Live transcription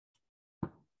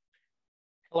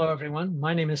Hello, everyone.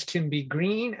 My name is Tim B.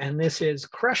 Green, and this is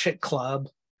Crush It Club,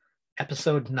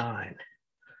 Episode 9.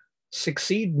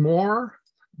 Succeed More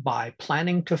by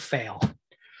Planning to Fail.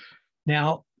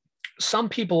 Now, some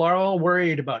people are all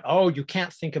worried about, oh, you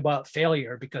can't think about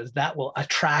failure because that will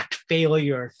attract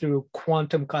failure through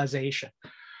quantum causation.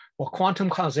 Well, quantum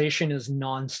causation is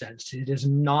nonsense. It is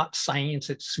not science,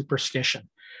 it's superstition.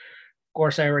 Of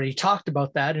course, I already talked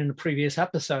about that in a previous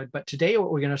episode, but today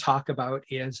what we're going to talk about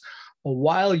is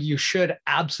while you should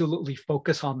absolutely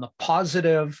focus on the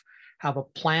positive, have a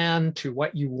plan to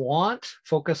what you want,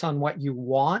 focus on what you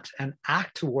want, and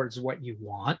act towards what you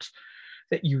want,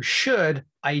 that you should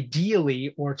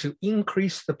ideally, or to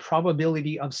increase the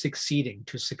probability of succeeding,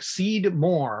 to succeed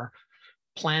more,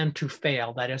 plan to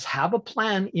fail. That is, have a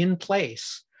plan in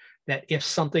place that if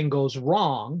something goes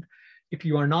wrong, if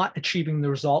you are not achieving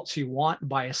the results you want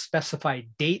by a specified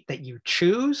date that you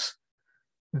choose,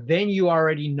 then you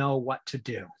already know what to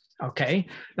do. Okay.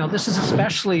 Now, this is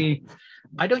especially,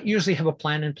 I don't usually have a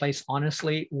plan in place,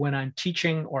 honestly, when I'm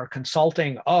teaching or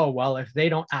consulting. Oh, well, if they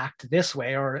don't act this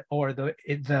way or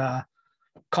the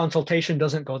consultation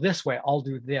doesn't go this way, I'll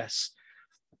do this.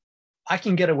 I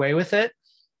can get away with it,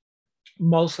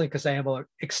 mostly because I have an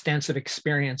extensive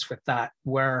experience with that,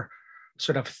 where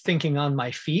sort of thinking on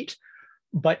my feet.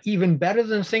 But even better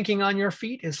than thinking on your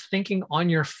feet is thinking on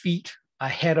your feet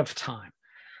ahead of time.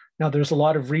 Now, there's a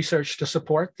lot of research to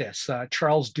support this.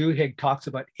 Charles Duhigg talks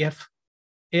about if,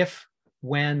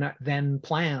 when, then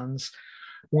plans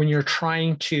when you're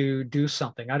trying to do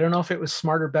something. I don't know if it was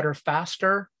Smarter, Better,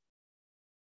 Faster,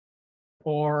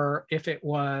 or if it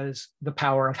was The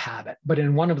Power of Habit. But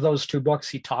in one of those two books,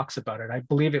 he talks about it. I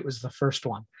believe it was the first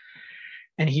one.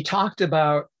 And he talked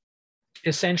about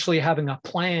essentially having a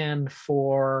plan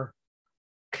for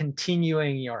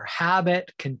continuing your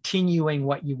habit, continuing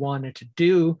what you wanted to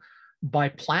do by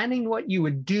planning what you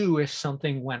would do if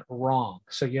something went wrong.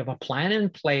 So you have a plan in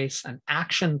place, an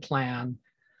action plan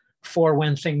for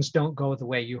when things don't go the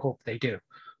way you hope they do.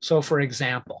 So, for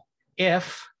example,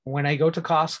 if when I go to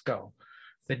Costco,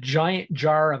 the giant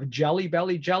jar of Jelly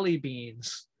Belly jelly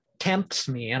beans tempts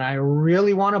me and I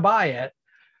really want to buy it,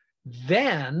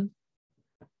 then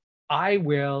I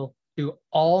will do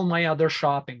all my other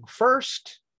shopping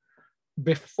first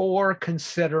before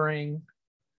considering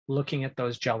looking at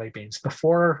those jelly beans,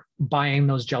 before buying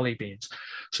those jelly beans.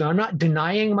 So I'm not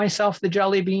denying myself the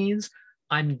jelly beans,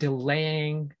 I'm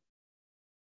delaying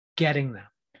getting them.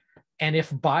 And if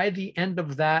by the end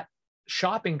of that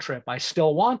shopping trip I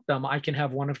still want them, I can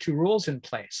have one of two rules in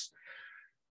place.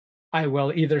 I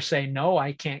will either say, no,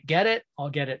 I can't get it. I'll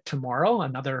get it tomorrow.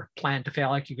 Another plan to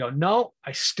fail. I could go, no,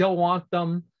 I still want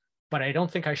them, but I don't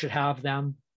think I should have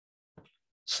them.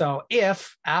 So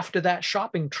if after that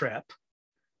shopping trip,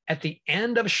 at the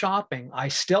end of shopping, I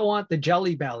still want the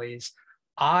Jelly Bellies,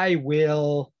 I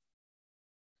will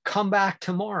come back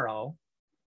tomorrow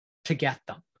to get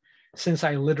them. Since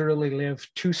I literally live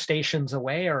 2 stations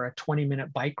away or a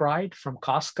 20-minute bike ride from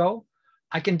Costco,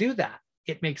 I can do that.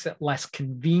 It makes it less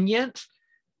convenient,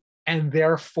 and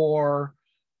therefore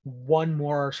one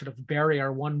more sort of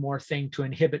barrier, one more thing to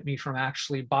inhibit me from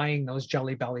actually buying those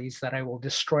Jelly Bellies that I will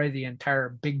destroy the entire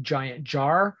big giant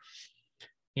jar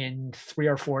in 3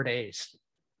 or 4 days.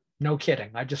 No kidding.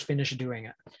 I just finished doing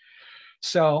it.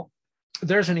 So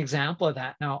there's an example of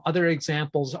that. Now, other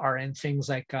examples are in things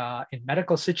like in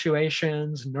medical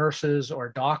situations, nurses or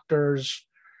doctors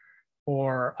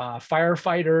or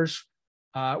firefighters,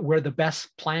 where the best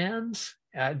plans,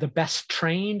 the best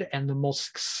trained and the most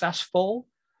successful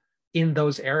in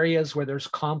those areas where there's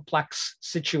complex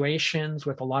situations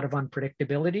with a lot of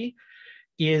unpredictability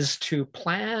is to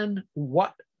plan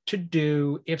what to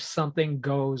do if something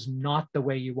goes not the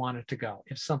way you want it to go,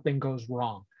 if something goes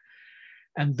wrong.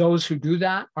 And those who do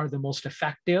that are the most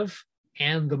effective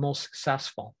and the most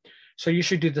successful. So you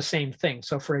should do the same thing.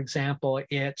 So for example,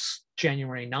 it's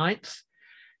January 9th.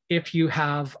 If you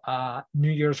have a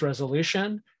New Year's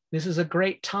resolution, this is a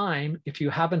great time, if you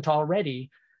haven't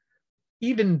already,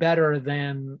 even better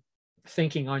than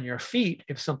thinking on your feet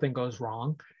if something goes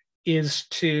wrong, is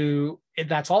to,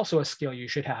 that's also a skill you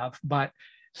should have, but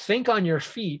think on your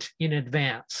feet in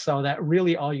advance so that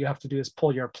really all you have to do is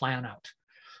pull your plan out.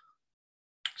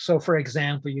 So for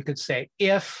example, you could say,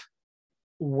 if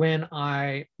when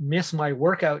I miss my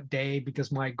workout day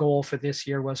because my goal for this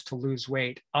year was to lose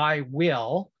weight, I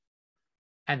will,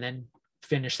 and then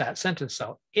finish that sentence.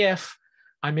 So if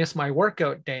I miss my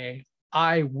workout day,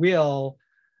 I will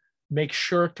make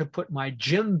sure to put my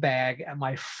gym bag at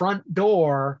my front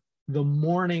door the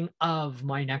morning of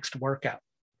my next workout.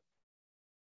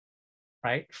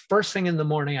 right? First thing in the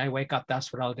morning, I wake up,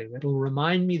 that's what I'll do. It'll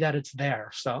remind me that it's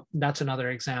there. So that's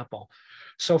another example.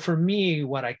 So for me,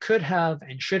 what I could have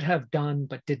and should have done,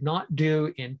 but did not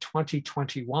do in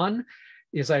 2021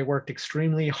 is I worked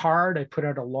extremely hard. I put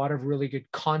out a lot of really good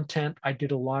content. I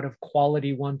did a lot of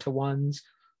quality one-to-ones,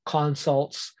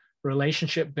 consults,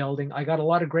 relationship building. I got a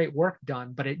lot of great work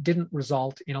done, but it didn't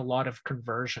result in a lot of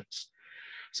conversions.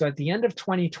 So at the end of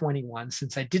 2021,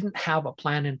 since I didn't have a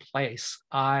plan in place,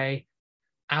 I,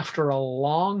 after a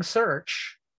long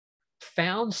search,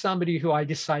 found somebody who I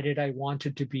decided I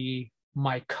wanted to be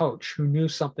my coach, who knew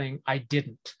something I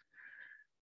didn't.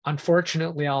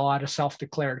 Unfortunately, a lot of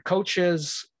self-declared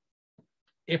coaches,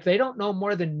 if they don't know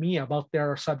more than me about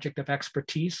their subject of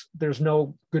expertise, there's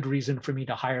no good reason for me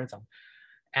to hire them.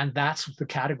 And that's the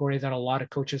category that a lot of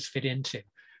coaches fit into.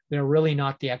 They're really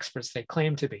not the experts they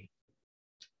claim to be.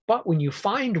 But when you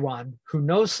find one who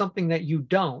knows something that you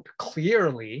don't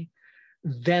clearly,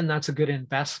 then that's a good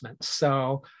investment.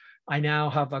 So I now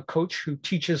have a coach who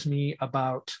teaches me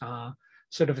about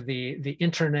sort of the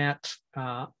internet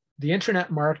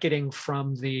marketing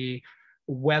from the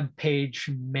web page,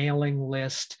 mailing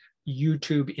list,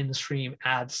 YouTube in-stream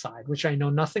ad side, which I know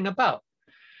nothing about.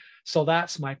 So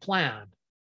that's my plan.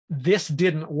 This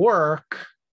didn't work.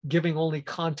 Giving only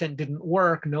content didn't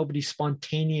work. Nobody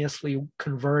spontaneously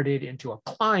converted into a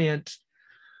client.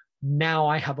 Now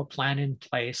I have a plan in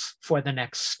place for the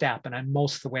next step, and I'm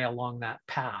most of the way along that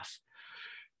path.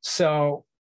 So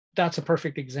that's a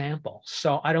perfect example.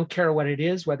 So I don't care what it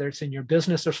is, whether it's in your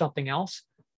business or something else,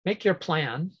 make your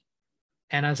plan.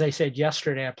 And as I said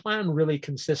yesterday, a plan really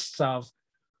consists of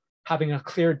having a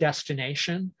clear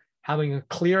destination, having a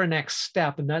clear next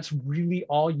step. And that's really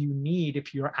all you need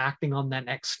if you're acting on that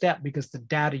next step, because the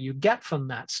data you get from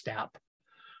that step,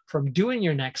 from doing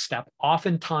your next step,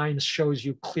 oftentimes shows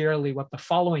you clearly what the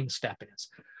following step is.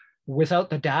 Without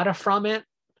the data from it,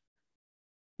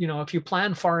 you know, if you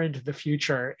plan far into the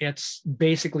future, it's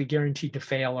basically guaranteed to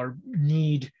fail or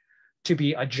need to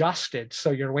be adjusted.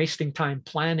 So you're wasting time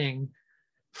planning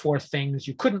for things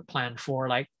you couldn't plan for,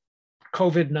 like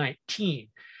COVID-19.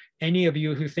 Any of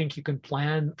you who think you can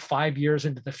plan 5 years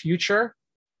into the future,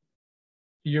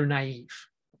 you're naive,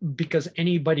 because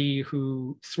anybody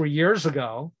who 3 years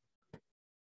ago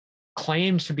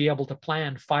claims to be able to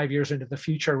plan 5 years into the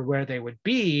future where they would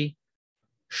be,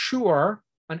 sure,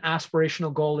 an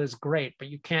aspirational goal is great, but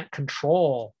you can't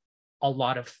control a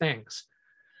lot of things.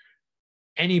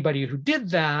 Anybody who did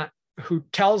that, who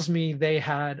tells me they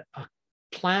had a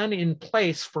plan in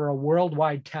place for a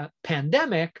worldwide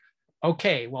pandemic,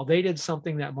 okay, well, they did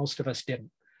something that most of us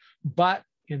didn't. But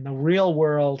in the real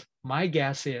world, my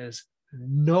guess is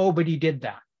nobody did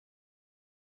that.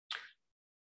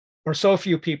 Or so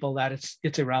few people that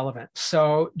it's irrelevant.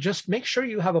 So just make sure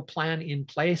you have a plan in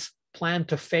place, plan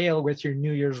to fail with your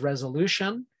New Year's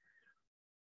resolution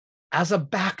as a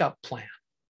backup plan.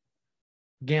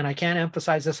 Again, I can't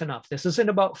emphasize this enough. This isn't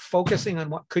about focusing on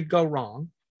what could go wrong.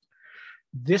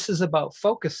 This is about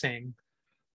focusing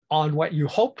on what you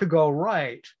hope to go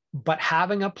right, but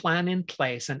having a plan in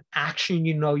place, an action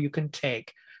you know you can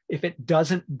take if it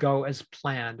doesn't go as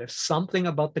planned, if something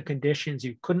about the conditions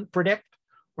you couldn't predict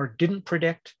or didn't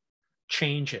predict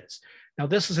changes. Now,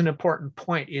 this is an important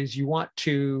point, is you want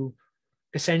to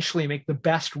essentially make the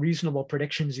best reasonable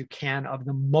predictions you can of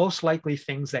the most likely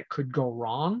things that could go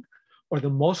wrong, or the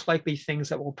most likely things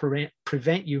that will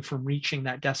prevent you from reaching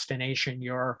that destination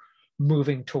you're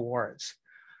moving towards.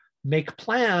 Make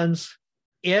plans.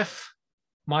 If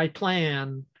my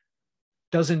plan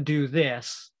doesn't do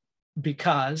this,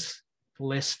 because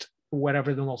list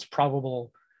whatever the most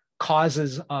probable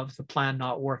causes of the plan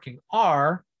not working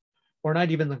are, or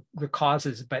not even the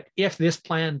causes, but if this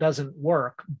plan doesn't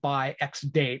work by X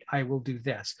date, I will do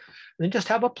this. And then just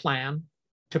have a plan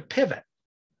to pivot.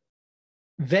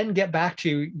 Then get back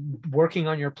to working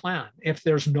on your plan. If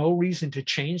there's no reason to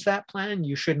change that plan,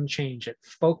 you shouldn't change it.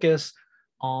 Focus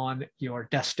on your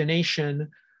destination,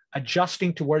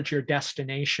 adjusting towards your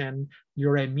destination,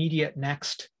 your immediate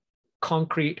next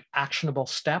concrete actionable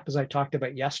step, as I talked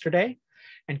about yesterday,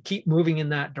 and keep moving in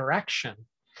that direction.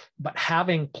 But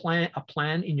having a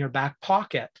plan in your back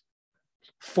pocket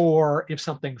for if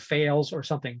something fails or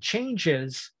something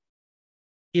changes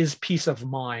is peace of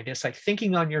mind. It's like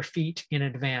thinking on your feet in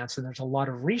advance. And there's a lot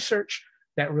of research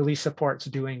that really supports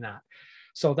doing that.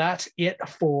 So that's it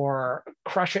for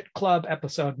Crush It Club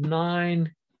episode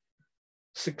 9.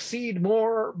 Succeed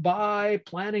more by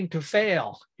planning to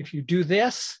fail. If you do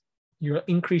this, you'll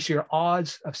increase your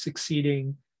odds of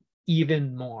succeeding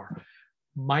even more.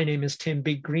 My name is Tim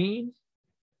Big Green.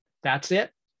 That's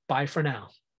it. Bye for now.